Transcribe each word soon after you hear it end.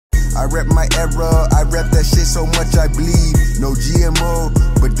I rep my era, I rep that shit so much I bleed. No GMO,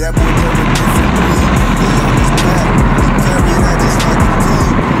 but that boy there a different breed. They on his back, he carry that just like a king.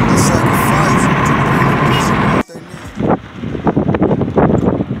 He sacrifice to bring the peace across their name.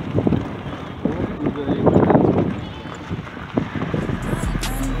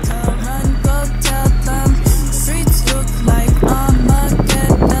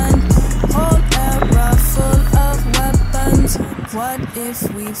 What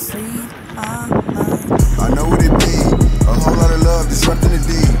if we free our mind? I know what it be, a whole lot of love disrupting the D,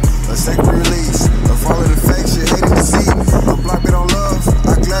 a sacred release of all of the fake shit, hating to see. Don't block it on love,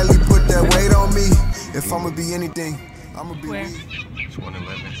 I gladly put that weight on me. If I'ma be anything, I'ma be Where? me. It's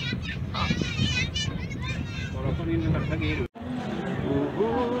 111.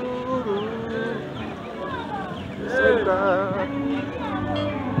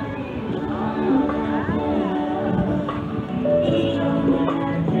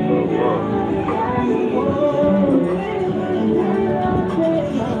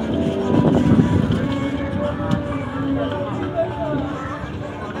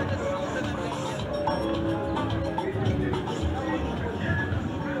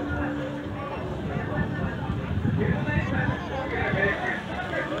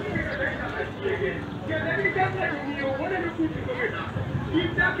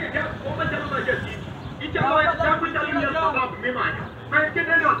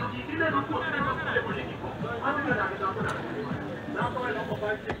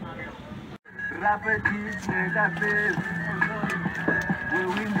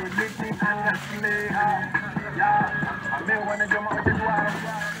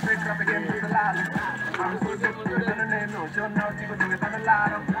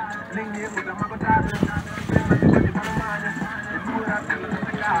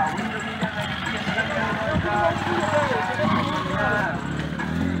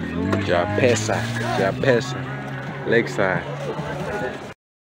 Japesa, Lakeside.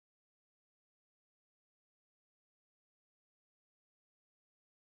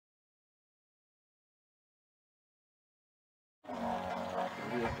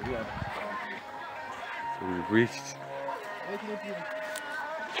 So we've reached.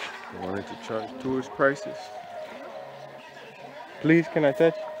 I wanted to charge tourist prices. Please, can I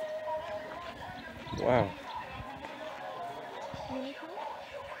touch? Wow.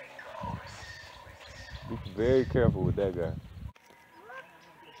 Be very careful with that guy.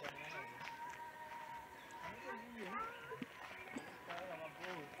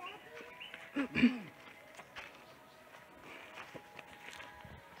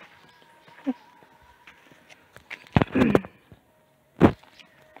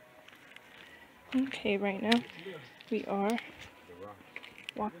 Okay, right now we are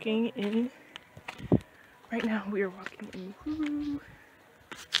walking in. Right now we are walking in Muhuru.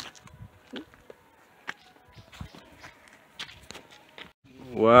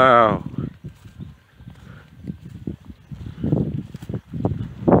 Wow.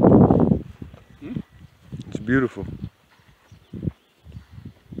 It's beautiful.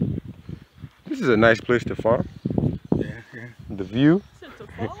 This is a nice place to farm. Yeah. The view. It's a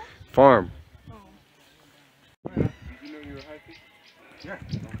fall? Farm. Yeah.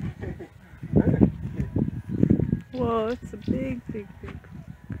 Whoa, it's a big.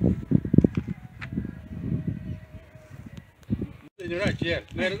 You're right, yeah.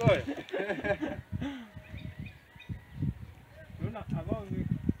 Let it go.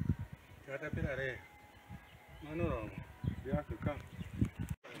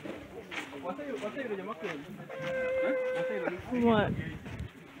 What?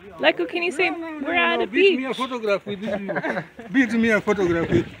 Like, can you say we're at a beach? Beat me a photograph with this view. Beat me a photograph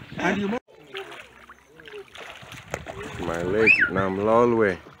with. And you My lake, Nam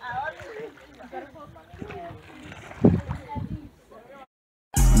Lolwe.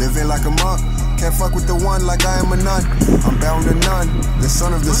 Living like a monk, can't fuck with the one like I am a nun. I'm bound to none, the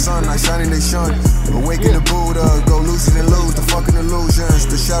son of the sun, I shine and they shun. Awaken the Buddha, go lucid and lose the fucking illusions.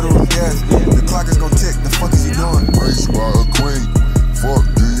 The shadow of death, the clock is gon' tick, the fuck is you doing? Raised by a queen, fuck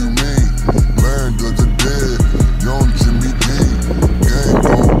do you mean? Land of the dead, young Jimmy Dean. Gang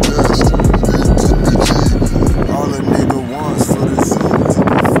on best, all a nigga wants for the zoo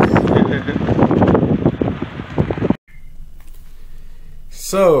to be free.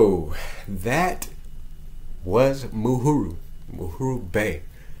 So that was Muhuru Bay,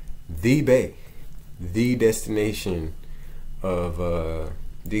 the destination of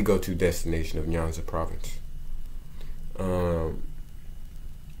the go-to destination of Nyanza province.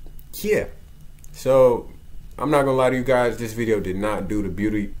 Yeah, so I'm not gonna lie to you guys, this video did not do the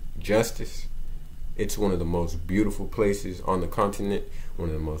beauty justice. It's one of the most beautiful places on the continent. one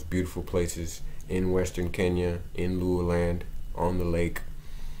of the most beautiful places in Western Kenya, in Luoland, on the lake.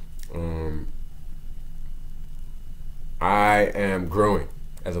 I am growing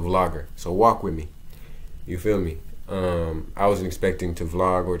as a vlogger, so walk with me. You feel me? I wasn't expecting to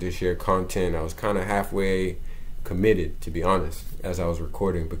vlog or to share content. I was kind of halfway committed, to be honest, as I was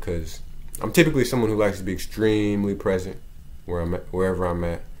recording, because I'm typically someone who likes to be extremely present wherever I'm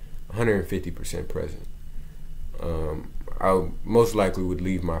at, 150% present. I most likely would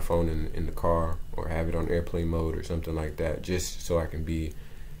leave my phone in the car or have it on airplane mode or something like that, just so I can be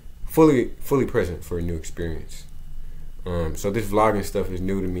fully present for a new experience. So this vlogging stuff is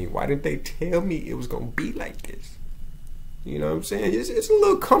new to me. Why didn't they tell me it was gonna be like this? You know what I'm saying? It's a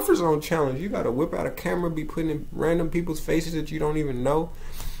little comfort zone challenge. You gotta whip out a camera, be putting in random people's faces that you don't even know,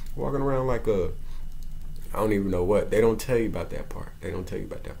 walking around like I don't even know what. They don't tell you about that part. They don't tell you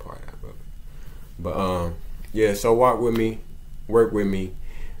about that part, brother. But yeah. So walk with me, work with me.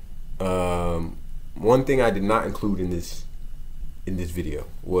 One thing I did not include in this video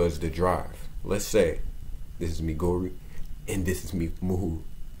was the drive. Let's say this is Migori and this is Muhuru.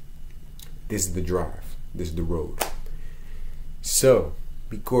 This is the drive. This is the road. So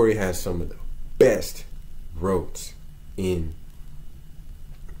Migori has some of the best roads in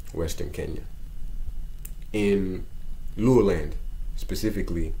Western Kenya. In Luoland,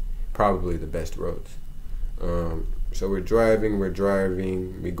 specifically, probably the best roads. So we're driving.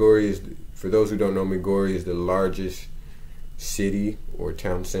 Migori is, for those who don't know, Migori is the largest city or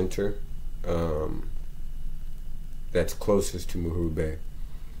town center that's closest to Muhuru Bay.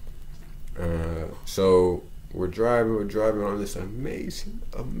 So we're driving on this amazing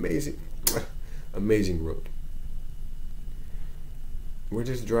road. We're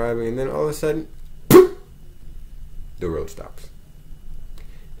just driving, and then all of a sudden, the road stops.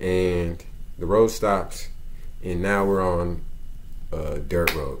 And the road stops, and now we're on a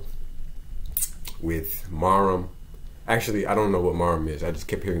dirt road with Marum. Actually, I don't know what Marum is. I just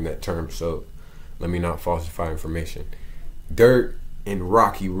kept hearing that term, so let me not falsify information. Dirt and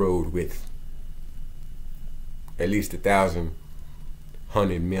rocky road with at least 1,000,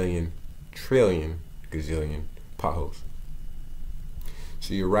 100 million, trillion, gazillion potholes.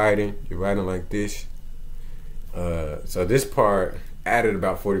 So you're riding like this. So this part added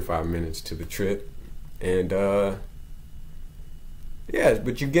about 45 minutes to the trip, and yeah,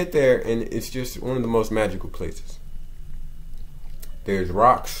 but you get there and it's just one of the most magical places. There's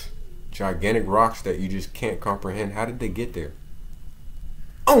rocks, gigantic rocks that you just can't comprehend. How did they get there?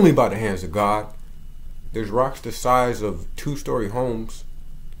 Only by the hands of God. There's rocks the size of 2-story homes,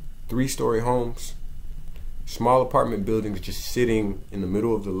 3-story homes, small apartment buildings just sitting in the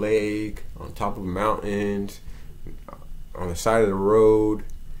middle of the lake, on top of mountains, on the side of the road.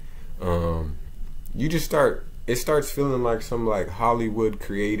 It starts feeling like some like Hollywood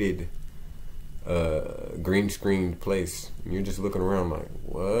created green screened place. And you're just looking around like,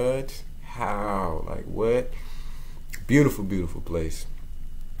 what? How? Like, what? Beautiful, beautiful place.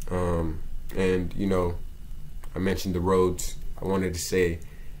 And you know, I mentioned the roads. I wanted to say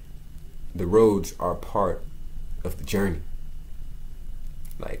the roads are part of the journey.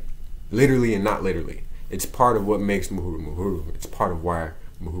 Like, literally and not literally. It's part of what makes Muhuru Muhuru. It's part of why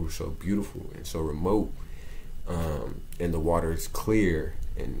Muhuru is so beautiful and so remote. And the water is clear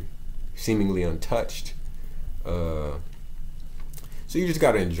and seemingly untouched. So you just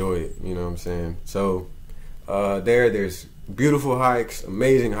gotta enjoy it, you know what I'm saying? So there's beautiful hikes,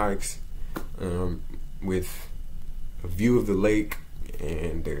 amazing hikes, with a view of the lake,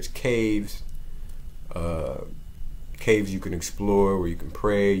 and there's caves. Caves you can explore where you can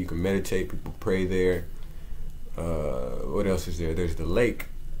pray, you can meditate. People pray there. What else is there? There's the lake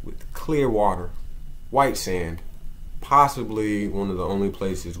with clear water, white sand, possibly one of the only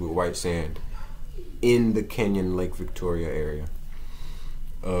places with white sand in the Kenyan Lake Victoria area.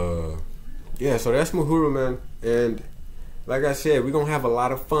 Yeah, so that's Muhuru, man. And like I said, we're gonna have a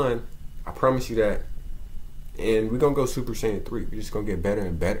lot of fun. I promise you that. And we're gonna go Super Saiyan 3. We're just gonna get better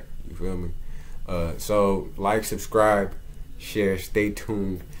and better. You feel me? So like, subscribe, share, stay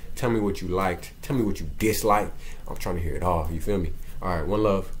tuned. Tell me what you liked. Tell me what you disliked. I'm trying to hear it all. You feel me? Alright, one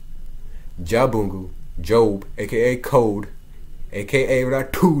love. Jabungu, Job, aka Code, aka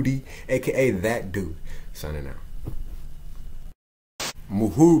Ratudi, aka that dude. Signing out.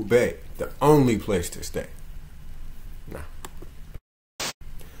 Muhuru Bay, the only place to stay. Nah.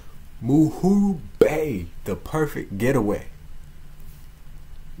 Muhuru Bay, the perfect getaway.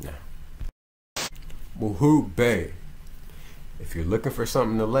 Nah. Muhuru Bay, if you're looking for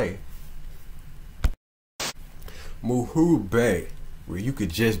something to lay. Muhuru Bay, where you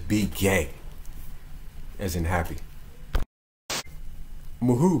could just be gay, as in happy.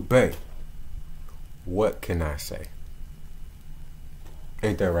 Muhuru Bay. What can I say?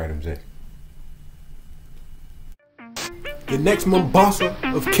 Ain't that right, MJ? The next Mombasa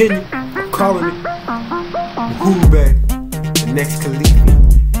of Kenya, I'm calling it Muhuru Bay. The next Khalifa,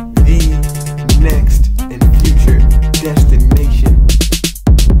 the next and future destination.